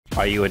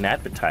Are you an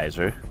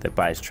advertiser that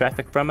buys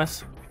traffic from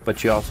us,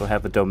 but you also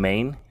have a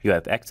domain you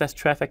have excess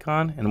traffic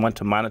on and want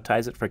to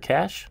monetize it for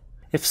cash?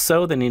 If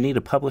so, then you need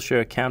a publisher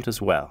account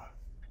as well.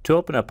 To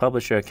open a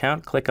publisher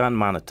account, click on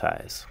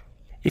Monetize.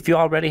 If you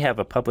already have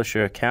a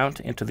publisher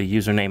account, enter the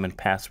username and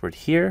password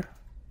here,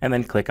 and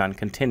then click on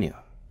Continue.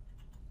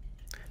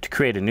 To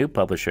create a new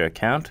publisher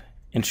account,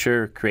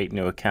 ensure Create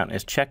New Account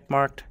is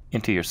checkmarked,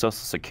 enter your Social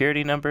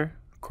Security number,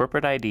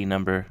 corporate ID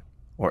number,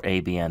 or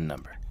ABN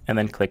number, and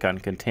then click on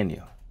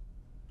Continue.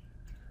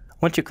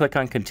 Once you click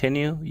on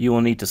Continue, you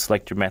will need to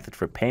select your method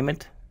for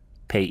payment,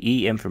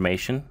 payee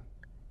information,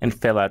 and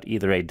fill out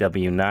either a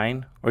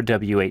W-9 or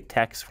W-8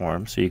 tax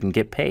form so you can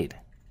get paid.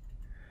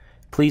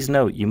 Please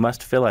note you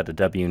must fill out a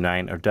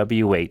W-9 or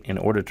W-8 in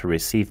order to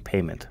receive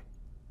payment.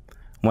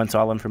 Once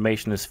all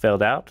information is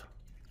filled out,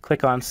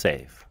 click on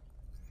Save.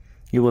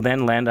 You will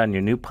then land on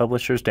your new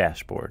publisher's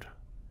dashboard.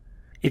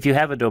 If you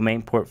have a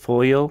domain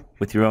portfolio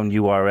with your own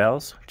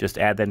URLs, just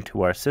add them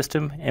to our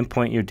system and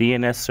point your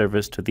DNS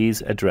servers to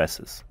these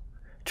addresses.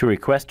 To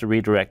request a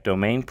redirect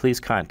domain, please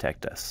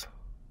contact us.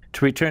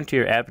 To return to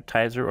your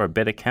advertiser or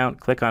bid account,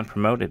 click on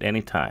Promote at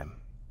any time.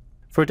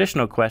 For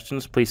additional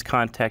questions, please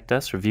contact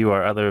us or view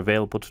our other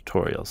available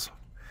tutorials.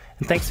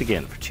 And thanks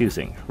again for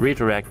choosing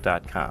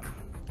Redirect.com.